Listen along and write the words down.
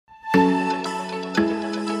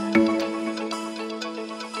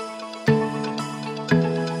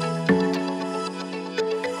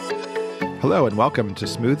Hello and welcome to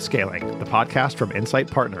Smooth Scaling, the podcast from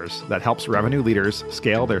Insight Partners that helps revenue leaders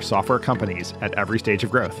scale their software companies at every stage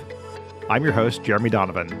of growth. I'm your host, Jeremy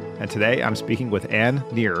Donovan, and today I'm speaking with Ann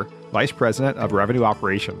Neir, Vice President of Revenue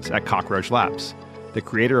Operations at Cockroach Labs, the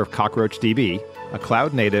creator of Cockroach DB, a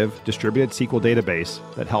cloud-native distributed SQL database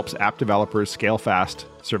that helps app developers scale fast,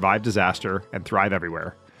 survive disaster, and thrive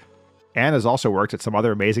everywhere. Ann has also worked at some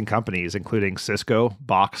other amazing companies, including Cisco,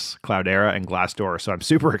 Box, Cloudera, and Glassdoor. So I'm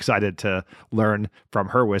super excited to learn from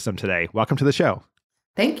her wisdom today. Welcome to the show.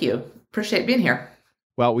 Thank you. Appreciate being here.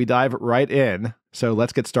 Well, we dive right in. So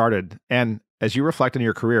let's get started. And as you reflect on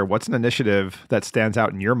your career, what's an initiative that stands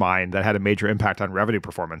out in your mind that had a major impact on revenue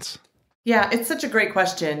performance? Yeah, it's such a great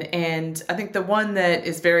question. And I think the one that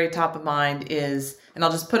is very top of mind is, and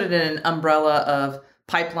I'll just put it in an umbrella of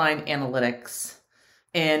pipeline analytics.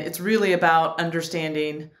 And it's really about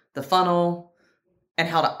understanding the funnel and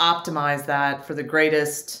how to optimize that for the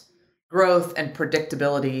greatest growth and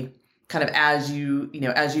predictability kind of as you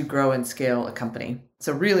grow and scale a company.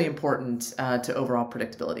 So really important to overall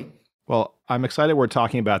predictability. Well, I'm excited we're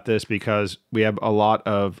talking about this because we have a lot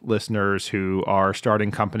of listeners who are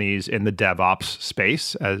starting companies in the DevOps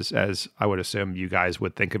space, as I would assume you guys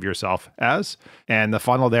would think of yourself as. And the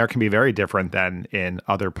funnel there can be very different than in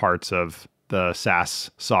other parts of the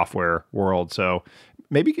SaaS software world. So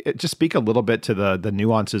maybe just speak a little bit to the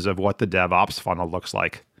nuances of what the DevOps funnel looks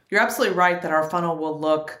like. You're absolutely right that our funnel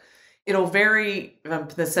it'll vary in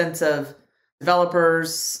the sense of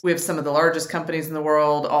developers. We have some of the largest companies in the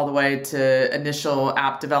world, all the way to initial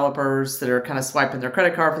app developers that are kind of swiping their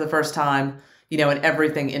credit card for the first time, and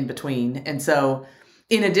everything in between. And so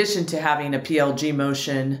in addition to having a PLG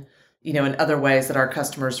motion, and other ways that our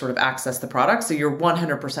customers sort of access the product. So you're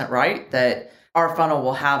 100% right that our funnel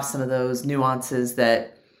will have some of those nuances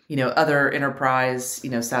that, other enterprise,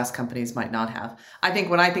 SaaS companies might not have. I think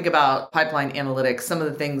when I think about pipeline analytics, some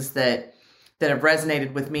of the things that have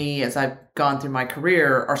resonated with me as I've gone through my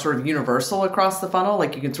career are sort of universal across the funnel.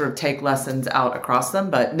 Like you can sort of take lessons out across them,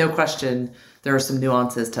 but no question, there are some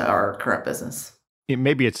nuances to our current business.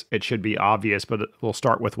 Maybe it should be obvious, but we'll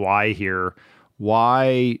start with why here.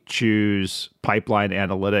 Why choose pipeline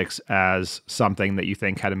analytics as something that you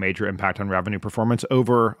think had a major impact on revenue performance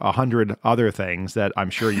over 100 other things that I'm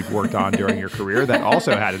sure you've worked on during your career that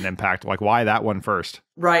also had an impact? Like, why that one first?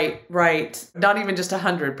 Right. Not even just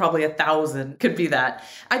 100, probably 1,000 could be that.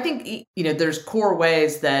 I think, there's core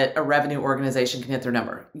ways that a revenue organization can hit their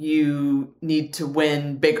number. You need to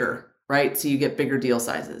win bigger, right? So you get bigger deal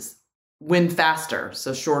sizes. Win faster,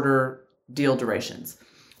 so shorter deal durations.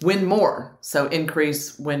 Win more, so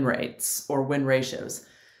increase win rates or win ratios,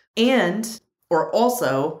 or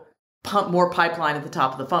also pump more pipeline at the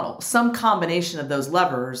top of the funnel. Some combination of those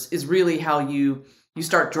levers is really how you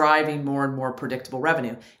start driving more and more predictable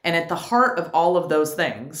revenue. And at the heart of all of those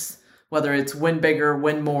things, whether it's win bigger,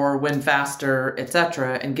 win more, win faster, et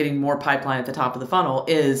cetera, and getting more pipeline at the top of the funnel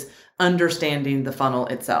is understanding the funnel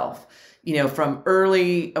itself. From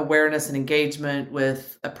early awareness and engagement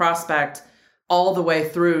with a prospect all the way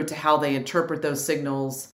through to how they interpret those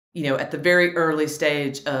signals, at the very early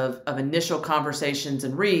stage of initial conversations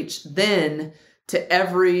and reach, then to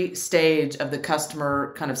every stage of the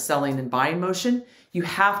customer kind of selling and buying motion, you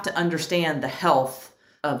have to understand the health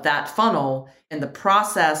of that funnel and the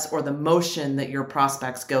process or the motion that your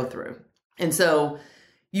prospects go through. And so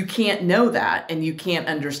you can't know that and you can't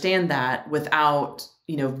understand that without,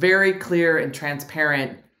 very clear and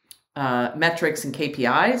transparent metrics and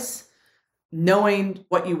KPIs, knowing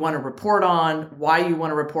what you want to report on, why you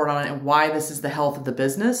want to report on it, and why this is the health of the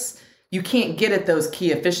business. You can't get at those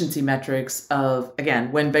key efficiency metrics of,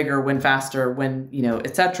 again, win bigger, win faster, win,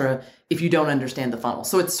 et cetera, if you don't understand the funnel.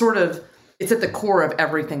 So it's at the core of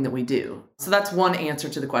everything that we do. So that's one answer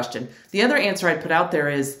to the question. The other answer I'd put out there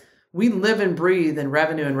is we live and breathe in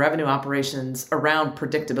revenue and revenue operations around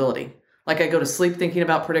predictability. Like I go to sleep thinking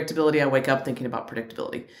about predictability, I wake up thinking about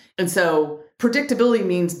predictability. And so predictability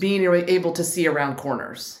means being able to see around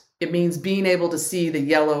corners. It means being able to see the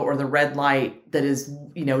yellow or the red light that is,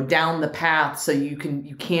 down the path so you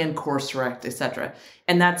can course correct, et cetera.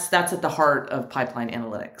 And that's at the heart of pipeline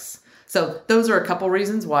analytics. So those are a couple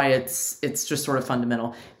reasons why it's just sort of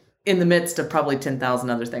fundamental in the midst of probably 10,000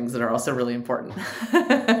 other things that are also really important.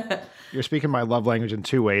 You're speaking my love language in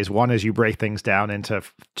two ways. One is you break things down into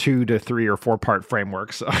 2 to 3 or 4 part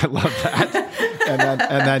frameworks. I love that.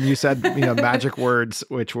 and then you said, magic words,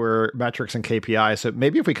 which were metrics and KPIs. So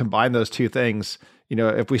maybe if we combine those two things,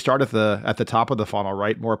 if we start at the top of the funnel,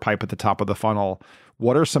 right? More pipe at the top of the funnel.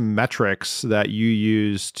 What are some metrics that you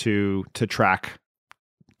use to track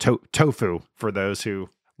tofu for those who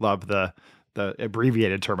love the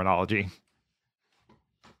abbreviated terminology?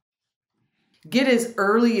 get as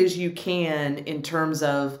early as you can in terms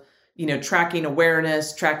of, tracking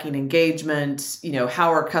awareness, tracking engagement,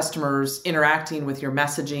 how are customers interacting with your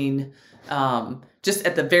messaging, just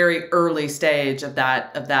at the very early stage of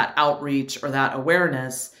that outreach or that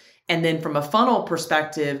awareness. And then from a funnel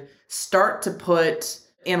perspective, start to put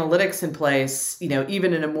analytics in place,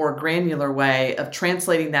 even in a more granular way of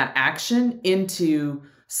translating that action into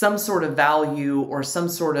some sort of value or some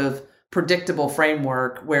sort of predictable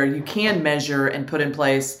framework where you can measure and put in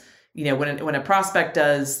place, when a prospect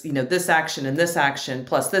does, this action and this action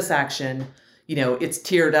plus this action, it's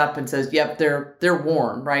tiered up and says, yep, they're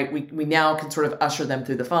warm, right? We now can sort of usher them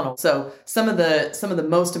through the funnel. So some of the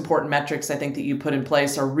most important metrics I think that you put in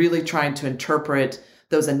place are really trying to interpret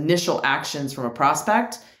those initial actions from a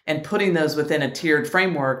prospect and putting those within a tiered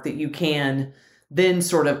framework that you can then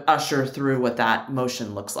sort of usher through what that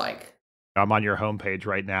motion looks like. I'm on your homepage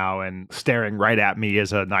right now, and staring right at me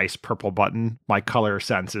is a nice purple button. My color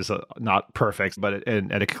sense is not perfect, but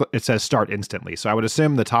it says start instantly. So I would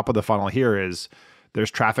assume the top of the funnel here is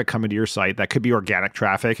there's traffic coming to your site. That could be organic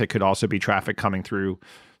traffic. It could also be traffic coming through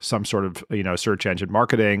some sort of, search engine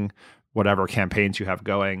marketing, whatever campaigns you have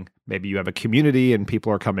going. Maybe you have a community and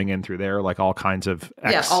people are coming in through there, like all kinds of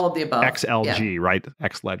all of the above. XLG, right?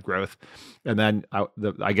 X-led growth. And then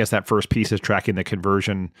I guess that first piece is tracking the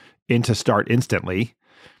conversion into start instantly.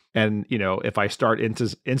 And, if I start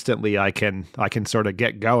instantly, I can sort of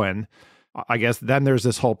get going. I guess then there's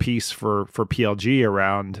this whole piece for PLG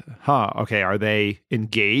around, okay, are they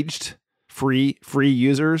engaged, free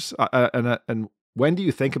users? And when do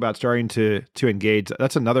you think about starting to engage?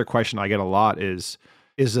 That's another question I get a lot is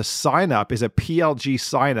a sign-up, is a PLG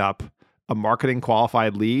sign-up a marketing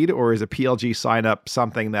qualified lead, or is a PLG sign-up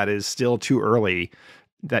something that is still too early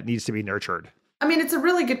that needs to be nurtured? I mean, it's a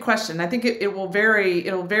really good question. I think it will vary.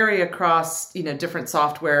 It'll vary across, different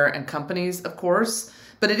software and companies, of course,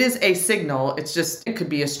 but it is a signal. It's just, it could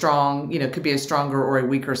be a strong, it could be a stronger or a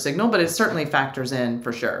weaker signal, but it certainly factors in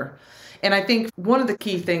for sure. And I think one of the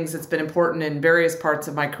key things that's been important in various parts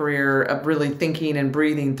of my career of really thinking and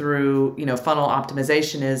breathing through, funnel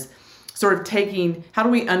optimization is sort of taking, how do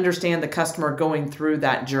we understand the customer going through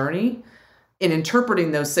that journey and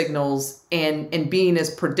interpreting those signals and being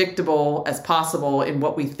as predictable as possible in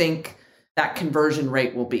what we think that conversion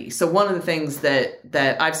rate will be. So one of the things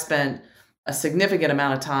that I've spent a significant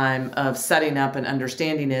amount of time of setting up and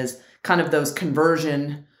understanding is kind of those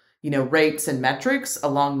conversion rates and metrics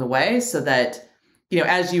along the way so that,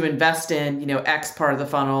 as you invest in, X part of the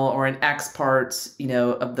funnel or in X parts,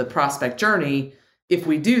 of the prospect journey, if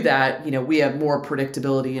we do that, we have more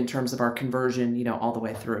predictability in terms of our conversion, all the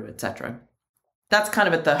way through, et cetera. That's kind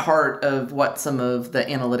of at the heart of what some of the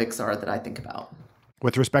analytics are that I think about.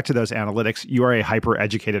 With respect to those analytics, you are a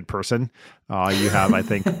hyper-educated person. You have, I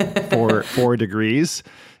think, four degrees.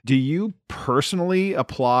 Do you personally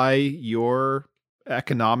apply your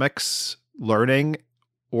economics learning,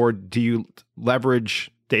 or do you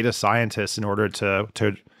leverage data scientists in order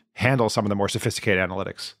to handle some of the more sophisticated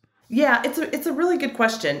analytics? Yeah, it's a really good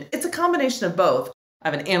question. It's a combination of both. I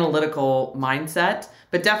have an analytical mindset,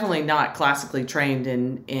 but definitely not classically trained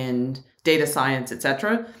in data science, et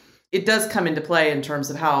cetera. It does come into play in terms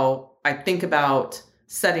of how I think about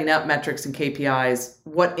setting up metrics and KPIs.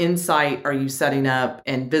 What insight are you setting up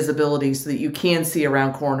and visibility so that you can see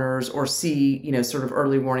around corners or see, sort of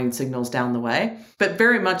early warning signals down the way, but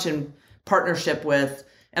very much in partnership with,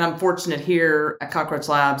 and I'm fortunate here at Cockroach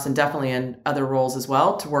Labs and definitely in other roles as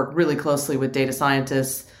well, to work really closely with data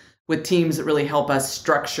scientists, with teams that really help us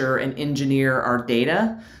structure and engineer our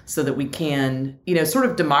data so that we can, sort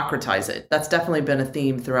of democratize it. That's definitely been a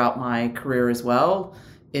theme throughout my career as well,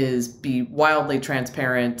 is be wildly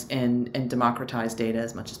transparent and democratize data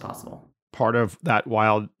as much as possible. Part of that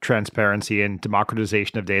wild transparency and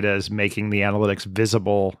democratization of data is making the analytics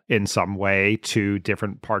visible in some way to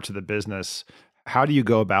different parts of the business. How do you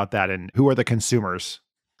go about that, and who are the consumers?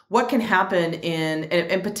 What can happen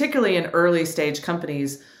and particularly in early stage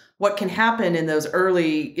companies, what can happen in those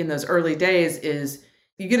early days is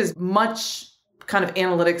you get as much kind of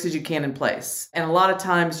analytics as you can in place. And a lot of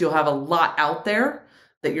times you'll have a lot out there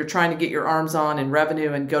that you're trying to get your arms on in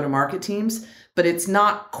revenue and go-to-market teams, but it's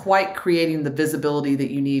not quite creating the visibility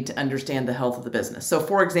that you need to understand the health of the business. So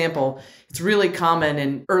for example, it's really common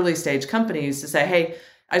in early stage companies to say, hey,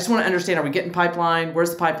 I just want to understand, are we getting pipeline?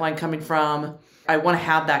 Where's the pipeline coming from? I want to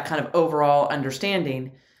have that kind of overall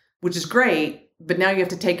understanding, which is great, but now you have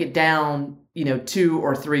to take it down, 2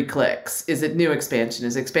 or 3 clicks. Is it new expansion?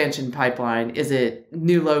 Is it expansion pipeline? Is it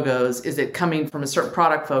new logos? Is it coming from a certain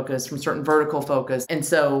product focus, from certain vertical focus? And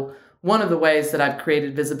so one of the ways that I've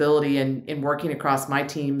created visibility in working across my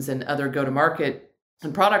teams and other go-to-market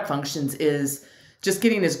and product functions is just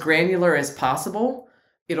getting as granular as possible.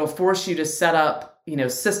 It'll force you to set up,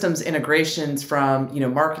 systems integrations from,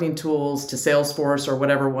 marketing tools to Salesforce or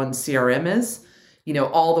whatever one's CRM is,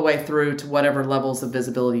 all the way through to whatever levels of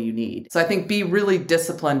visibility you need. So I think be really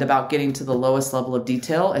disciplined about getting to the lowest level of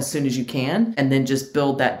detail as soon as you can, and then just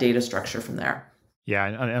build that data structure from there. Yeah,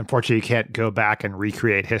 and unfortunately, you can't go back and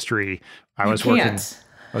recreate history. I was can't.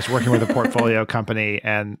 working with a portfolio company,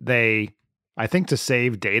 and I think to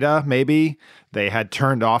save data, maybe they had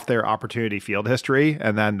turned off their opportunity field history,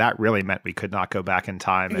 and then that really meant we could not go back in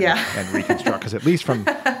time and reconstruct. Because at least from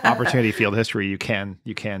opportunity field history, you can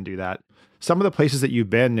do that. Some of the places that you've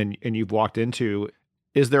been and you've walked into,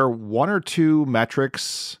 is there one or two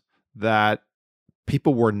metrics that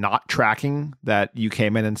people were not tracking that you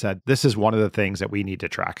came in and said, this is one of the things that we need to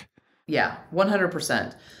track? Yeah,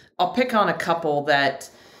 100%. I'll pick on a couple that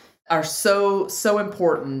are so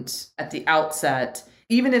important at the outset.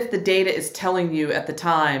 Even if the data is telling you at the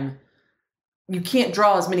time, you can't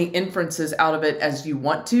draw as many inferences out of it as you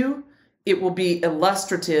want to, it will be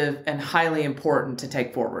illustrative and highly important to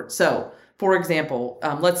take forward. So, for example,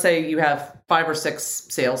 let's say you have 5 or 6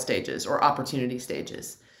 sales stages or opportunity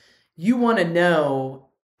stages. You want to know,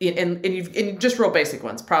 and just real basic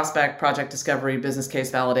ones: prospect, project discovery, business case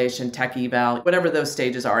validation, tech eval, whatever those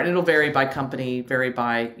stages are. And it'll vary by company, vary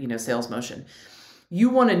by, sales motion. You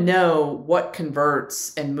want to know what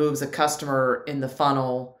converts and moves a customer in the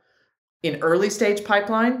funnel in early stage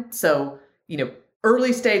pipeline. So,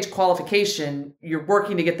 early stage qualification, you're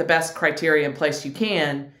working to get the best criteria in place you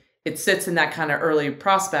can. It sits in that kind of early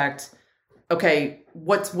prospect. Okay,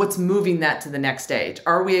 what's moving that to the next stage?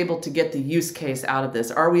 Are we able to get the use case out of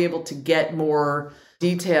this? Are we able to get more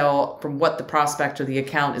detail from what the prospect or the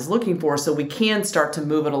account is looking for, so we can start to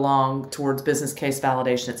move it along towards business case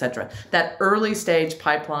validation, et cetera? That early stage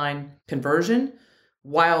pipeline conversion,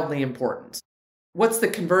 wildly important. What's the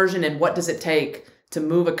conversion, and what does it take to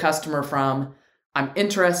move a customer from I'm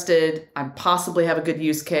interested, I possibly have a good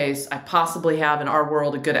use case, I possibly have in our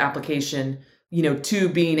world a good application, to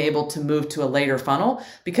being able to move to a later funnel?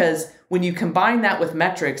 Because when you combine that with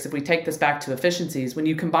metrics, if we take this back to efficiencies, when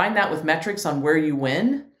you combine that with metrics on where you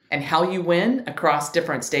win and how you win across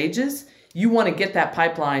different stages, you want to get that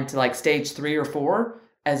pipeline to like stage 3 or 4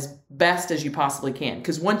 as best as you possibly can.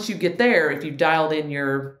 Because once you get there, if you've dialed in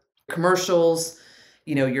your commercials,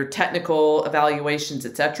 your technical evaluations,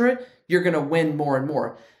 et cetera, you're going to win more and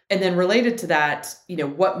more. And then related to that,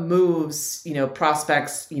 what moves,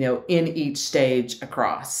 prospects, in each stage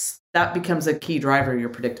across. That becomes a key driver of your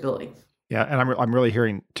predictability. Yeah, and I'm really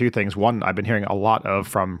hearing two things. One, I've been hearing a lot of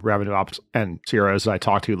from revenue ops and CROs that I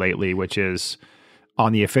talk to lately, which is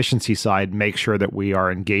on the efficiency side, make sure that we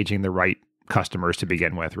are engaging the right customers to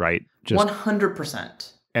begin with, right?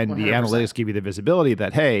 100%. And 100%. The analytics give you the visibility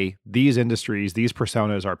that, hey, these industries, these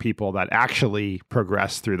personas are people that actually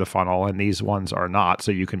progress through the funnel, and these ones are not.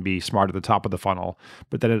 So you can be smart at the top of the funnel.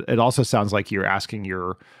 But then it also sounds like you're asking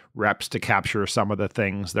your reps to capture some of the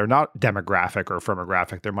things. They're not demographic or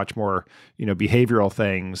firmographic. They're much more, behavioral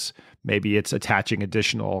things. Maybe it's attaching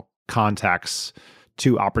additional contexts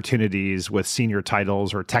to opportunities with senior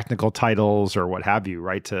titles or technical titles or what have you,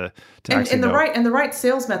 right? To and the right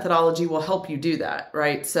sales methodology will help you do that,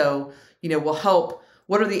 right? So, will help.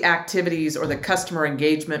 What are the activities or the customer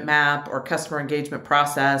engagement map or customer engagement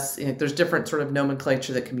process? There's different sort of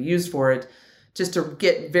nomenclature that can be used for it. Just to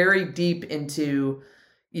get very deep into,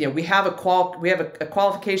 we have a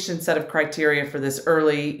qualification set of criteria for this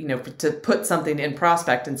early, to put something in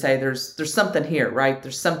prospect and say there's something here, right?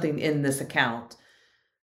 There's something in this account.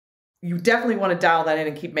 You definitely want to dial that in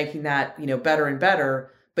and keep making that, better and better,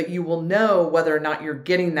 but you will know whether or not you're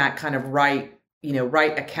getting that kind of right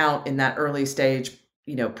account in that early stage,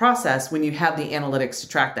 process when you have the analytics to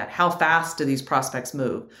track that. How fast do these prospects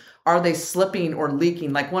move? Are they slipping or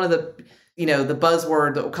leaking? Like one of the, the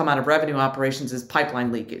buzzword that will come out of revenue operations is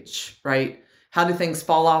pipeline leakage, right? How do things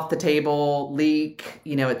fall off the table, leak,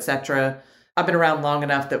 et cetera? I've been around long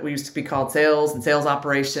enough that we used to be called sales and sales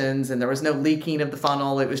operations, and there was no leaking of the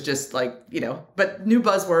funnel. It was just like, but new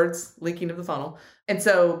buzzwords, leaking of the funnel. And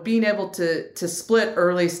so being able to split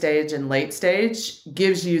early stage and late stage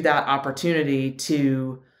gives you that opportunity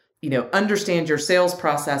to, understand your sales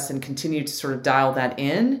process and continue to sort of dial that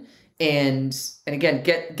in. And again,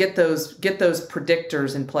 get those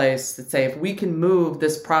predictors in place that say, if we can move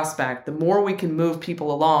this prospect, the more we can move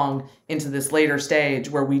people along into this later stage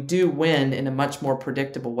where we do win in a much more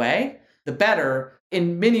predictable way, the better.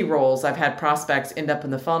 In many roles, I've had prospects end up in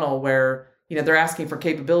the funnel where, they're asking for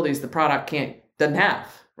capabilities the product doesn't have,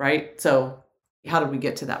 right? So how did we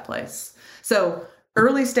get to that place? So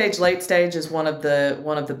early stage, late stage is one of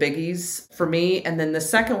the biggies for me. And then the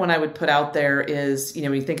second one I would put out there is,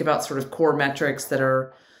 when you think about sort of core metrics that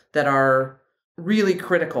are really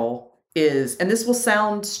critical is, and this will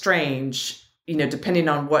sound strange, depending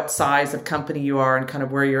on what size of company you are and kind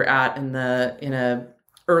of where you're at in a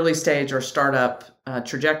early stage or startup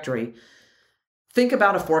trajectory. Think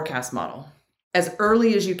about a forecast model as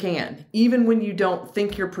early as you can. Even when you don't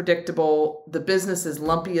think you're predictable, the business is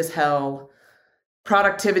lumpy as hell.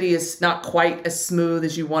 Productivity is not quite as smooth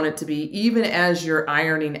as you want it to be. Even as you're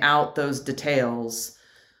ironing out those details,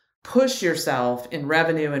 push yourself in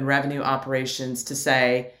revenue and revenue operations to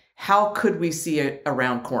say, how could we see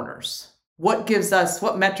around corners? What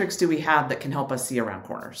metrics do we have that can help us see around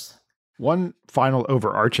corners? One final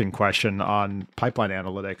overarching question on pipeline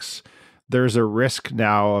analytics. There's a risk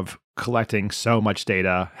now of collecting so much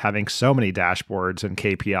data, having so many dashboards and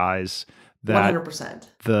KPIs that 100%.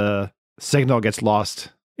 The signal gets lost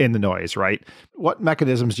in the noise, right? What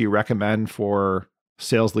mechanisms do you recommend for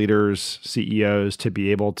sales leaders, CEOs to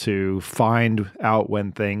be able to find out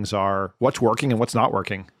when things are, what's working and what's not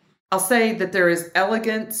working? I'll say that there is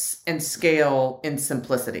elegance and scale in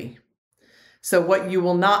simplicity. So what you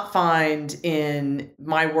will not find in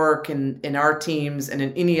my work and in our teams and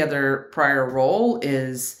in any other prior role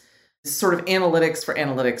is sort of analytics for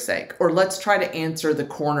analytics' sake, or let's try to answer the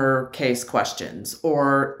corner case questions,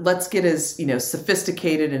 or let's get as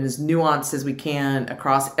sophisticated and as nuanced as we can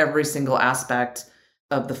across every single aspect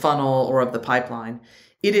of the funnel or of the pipeline.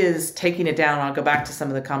 It is taking it down. I'll go back to some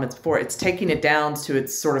of the comments before. It's taking it down to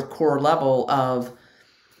its sort of core level of,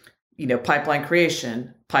 pipeline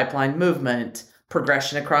creation, pipeline movement,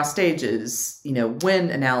 progression across stages, win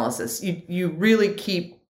analysis. You really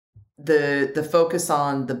keep the focus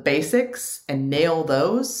on the basics and nail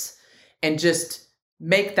those and just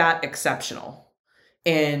make that exceptional.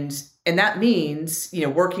 And that means,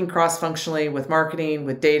 working cross-functionally with marketing,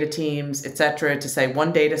 with data teams, et cetera, to say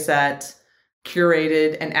one data set,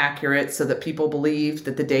 curated and accurate so that people believe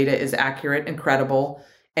that the data is accurate and credible.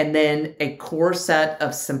 And then a core set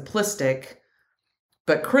of simplistic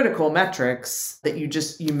but critical metrics that you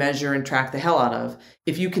measure and track the hell out of.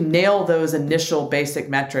 If you can nail those initial basic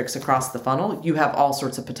metrics across the funnel, you have all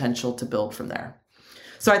sorts of potential to build from there.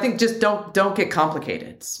 So I think just don't get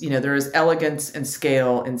complicated. There is elegance and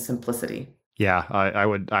scale and simplicity. Yeah, I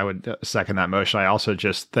would second that motion. I also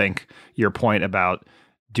just think your point about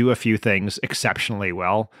do a few things exceptionally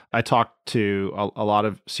well. I talked to a lot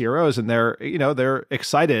of CROs and they're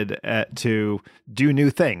excited to do new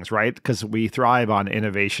things, right? Because we thrive on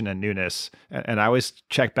innovation and newness. And I always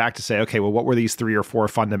check back to say, okay, well, what were these 3 or 4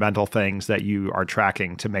 fundamental things that you are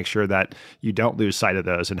tracking to make sure that you don't lose sight of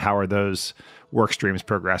those? And how are those work streams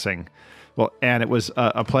progressing? Well, Ann, it was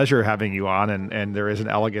a pleasure having you on, and there is an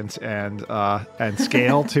elegance and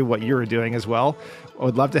scale to what you were doing as well. I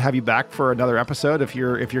would love to have you back for another episode if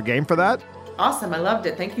you're game for that. Awesome. I loved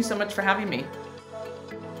it. Thank you so much for having me.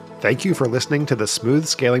 Thank you for listening to the Smooth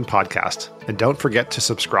Scaling Podcast. And don't forget to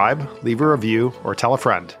subscribe, leave a review, or tell a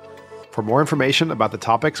friend. For more information about the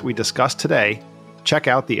topics we discussed today, check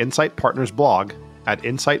out the Insight Partners blog at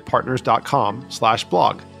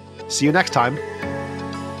insightpartners.com/blog. See you next time.